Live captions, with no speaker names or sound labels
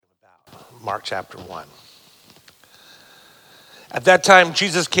Mark chapter 1. At that time,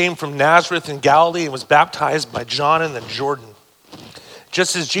 Jesus came from Nazareth in Galilee and was baptized by John in the Jordan.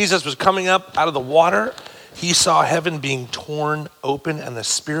 Just as Jesus was coming up out of the water, he saw heaven being torn open and the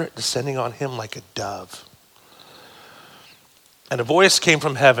Spirit descending on him like a dove. And a voice came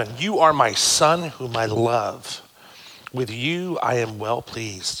from heaven, "You are my Son whom I love. With you I am well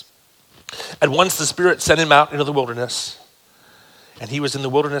pleased." And once the Spirit sent him out into the wilderness, and he was in the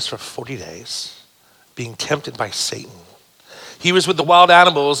wilderness for 40 days, being tempted by Satan. He was with the wild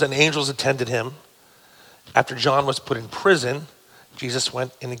animals, and angels attended him. After John was put in prison, Jesus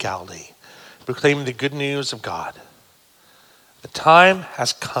went into Galilee, proclaiming the good news of God. "The time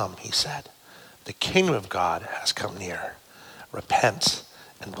has come," he said. "The kingdom of God has come near. Repent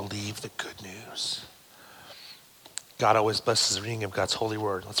and believe the good news." God always blesses the reading of God's holy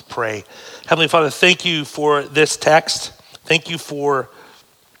word. Let's pray. Heavenly Father, thank you for this text. Thank you for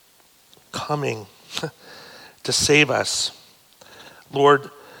coming to save us.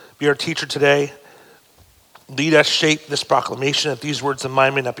 Lord, be our teacher today. Lead us, shape this proclamation, that these words of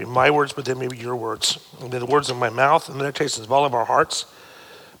mine may not be my words, but they may be your words. And the words of my mouth and the meditations of all of our hearts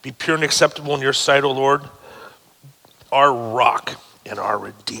be pure and acceptable in your sight, O Lord, our rock and our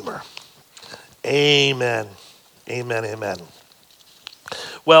redeemer. Amen. Amen, amen.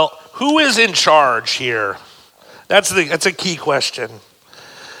 Well, who is in charge here? That's a key question.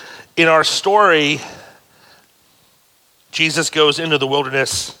 In our story, Jesus goes into the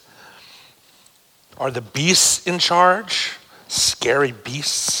wilderness. Are the beasts in charge? Scary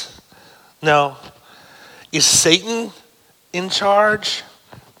beasts? No. Is Satan in charge?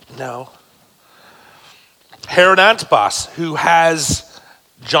 No. Herod Antipas, who has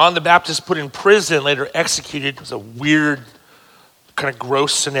John the Baptist put in prison, later executed, was a weird, kind of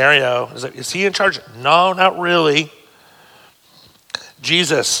gross scenario. Is he in charge? No, not really.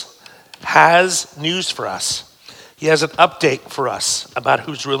 Jesus has news for us. He has an update for us about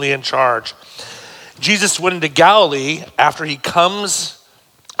who's really in charge. Jesus went into Galilee after he comes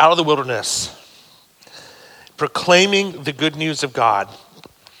out of the wilderness, proclaiming the good news of God.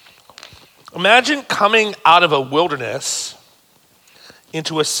 Imagine coming out of a wilderness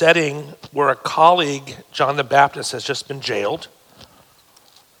into a setting where a colleague, John the Baptist, has just been jailed,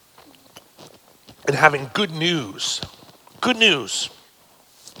 and having good news. Good news.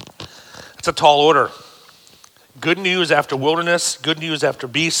 It's a tall order. Good news after wilderness, good news after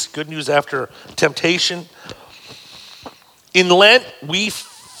beasts, good news after temptation. In Lent, we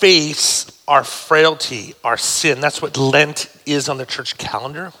face our frailty, our sin. That's what Lent is on the church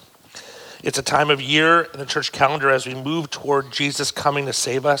calendar. It's a time of year in the church calendar as we move toward Jesus coming to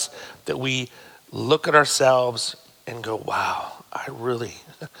save us, that we look at ourselves and go, wow,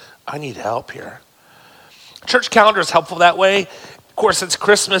 I need help here. Church calendar is helpful that way. Of course, it's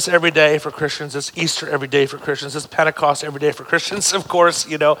Christmas every day for Christians. It's Easter every day for Christians. It's Pentecost every day for Christians, of course,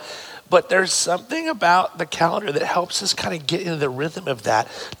 But there's something about the calendar that helps us kind of get into the rhythm of that,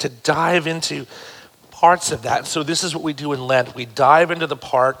 to dive into parts of that. So this is what we do in Lent. We dive into the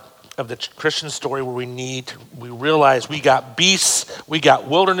part of the Christian story where we realize we got beasts, we got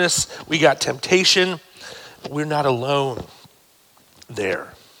wilderness, we got temptation, but we're not alone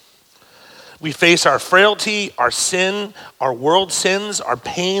there. We face our frailty, our sin, our world sins, our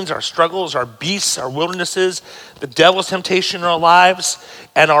pains, our struggles, our beasts, our wildernesses, the devil's temptation in our lives,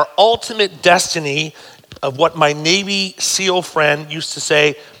 and our ultimate destiny of what my Navy SEAL friend used to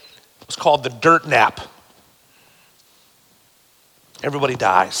say was called the dirt nap. Everybody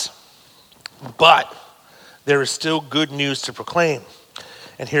dies. But there is still good news to proclaim.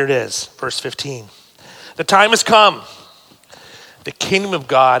 And here it is, verse 15. The time has come. The kingdom of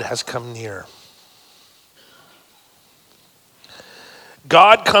God has come near.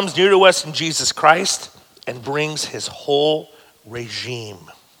 God comes near to us in Jesus Christ and brings his whole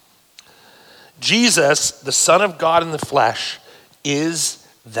regime. Jesus, the Son of God in the flesh, is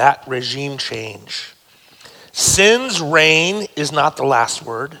that regime change. Sin's reign is not the last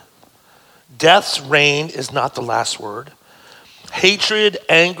word. Death's reign is not the last word. Hatred,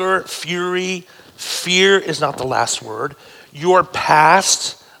 anger, fury, fear is not the last word. Your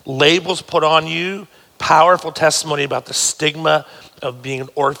past, labels put on you, powerful testimony about the stigma of being an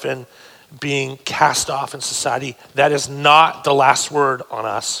orphan, being cast off in society, that is not the last word on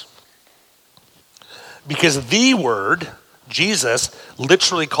us. Because the word, Jesus,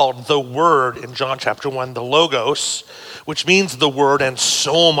 literally called the word in John chapter 1, the Logos, which means the word and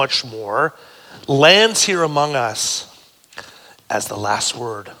so much more, lands here among us as the last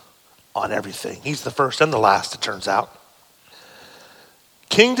word on everything. He's the first and the last, it turns out.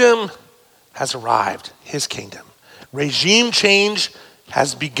 Kingdom has arrived, his kingdom. Regime change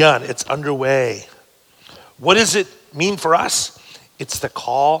has begun. It's underway. What does it mean for us? It's the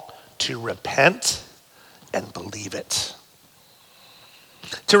call to repent and believe it.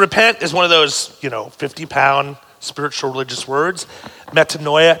 To repent is one of those, 50-pound spiritual religious words.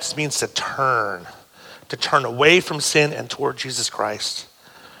 Metanoia just means to turn away from sin and toward Jesus Christ.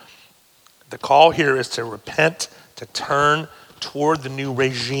 The call here is to repent, to turn toward the new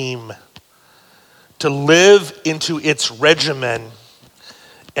regime, to live into its regimen,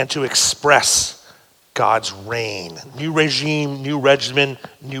 and to express God's reign. New regime, new regimen,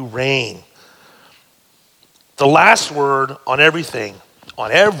 new reign. The last word on everything,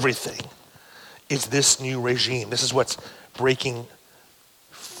 is this new regime. This is what's breaking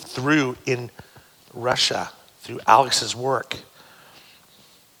through in Russia through Alex's work.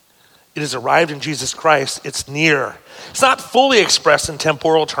 It has arrived in Jesus Christ. It's near. It's not fully expressed in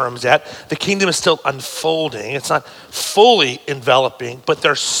temporal terms yet. The kingdom is still unfolding. It's not fully enveloping, but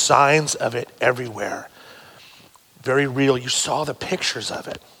there's signs of it everywhere. Very real. You saw the pictures of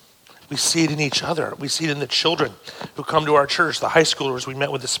it. We see it in each other. We see it in the children who come to our church, the high schoolers we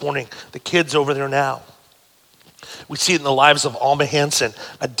met with this morning, the kids over there now. We see it in the lives of Alma Hansen,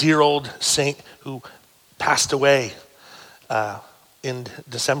 a dear old saint who passed away in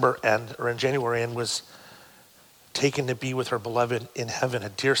December or in January and was taken to be with her beloved in heaven. A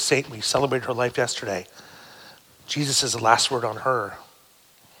dear saint. We celebrated her life yesterday. Jesus is the last word on her.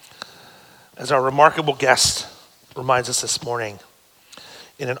 As our remarkable guest reminds us this morning,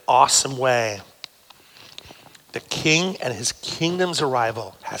 in an awesome way, the king and his kingdom's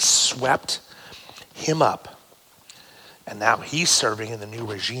arrival has swept him up. And now he's serving in the new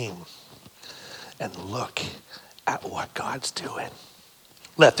regime. And look at what God's doing.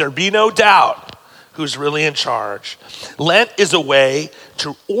 Let there be no doubt who's really in charge. Lent is a way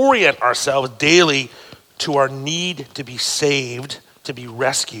to orient ourselves daily to our need to be saved, to be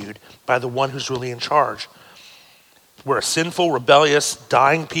rescued by the one who's really in charge. We're a sinful, rebellious,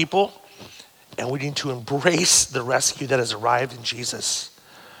 dying people, and we need to embrace the rescue that has arrived in Jesus.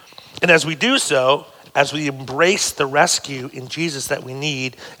 And as we do so, as we embrace the rescue in Jesus that we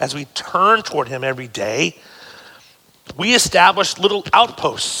need, as we turn toward him every day, we establish little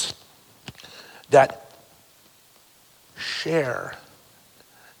outposts that share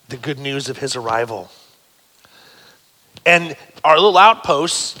the good news of his arrival. And our little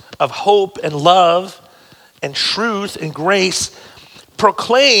outposts of hope and love and truth and grace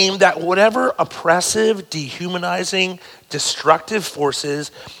proclaim that whatever oppressive, dehumanizing, destructive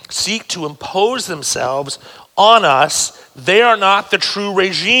forces seek to impose themselves on us, they are not the true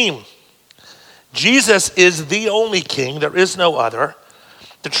regime. Jesus is the only king. There is no other.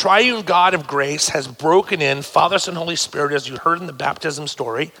 The triune God of grace has broken in, Father, Son, Holy Spirit, as you heard in the baptism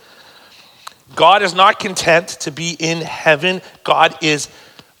story. God is not content to be in heaven. God is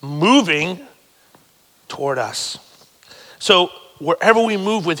moving toward us. So wherever we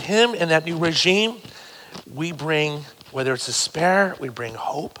move with him in that new regime, we bring, whether it's despair, we bring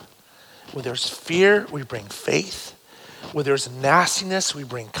hope. Where there's fear, we bring faith. Where there's nastiness, we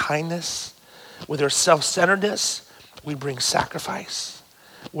bring kindness. Where there's self-centeredness, we bring sacrifice.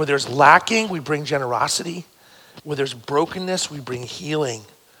 Where there's lacking, we bring generosity. Where there's brokenness, we bring healing.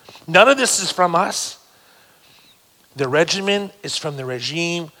 None of this is from us. The regimen is from the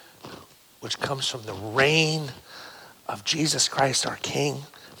regime, which comes from the reign of Jesus Christ, our King,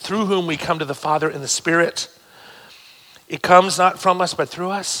 through whom we come to the Father in the Spirit. It comes not from us, but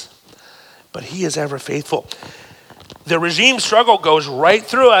through us. But he is ever faithful. The regime struggle goes right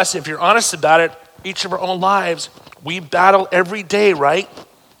through us. If you're honest about it, each of our own lives, we battle every day, right?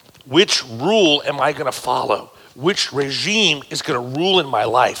 Which rule am I going to follow? Which regime is going to rule in my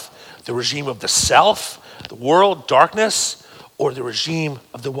life? The regime of the self, the world, darkness, or the regime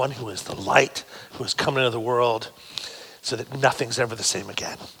of the one who is the light, who has come into the world so that nothing's ever the same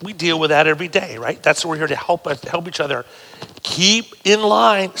again? We deal with that every day, right? That's what we're here to help each other. Keep in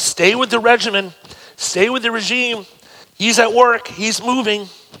line. Stay with the regimen. Stay with the regime. He's at work. He's moving.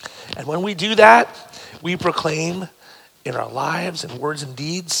 And when we do that, we proclaim in our lives and words and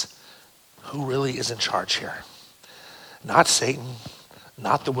deeds who really is in charge here. Not Satan,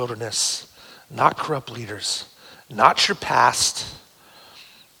 not the wilderness, not corrupt leaders, not your past,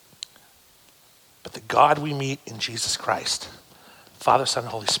 but the God we meet in Jesus Christ, Father, Son,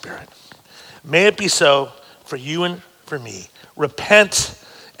 and Holy Spirit. May it be so for you and for me. Repent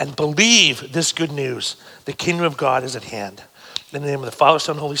and believe this good news. The kingdom of God is at hand. In the name of the Father,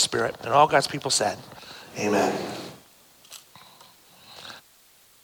 Son, and Holy Spirit, and all God's people said, amen.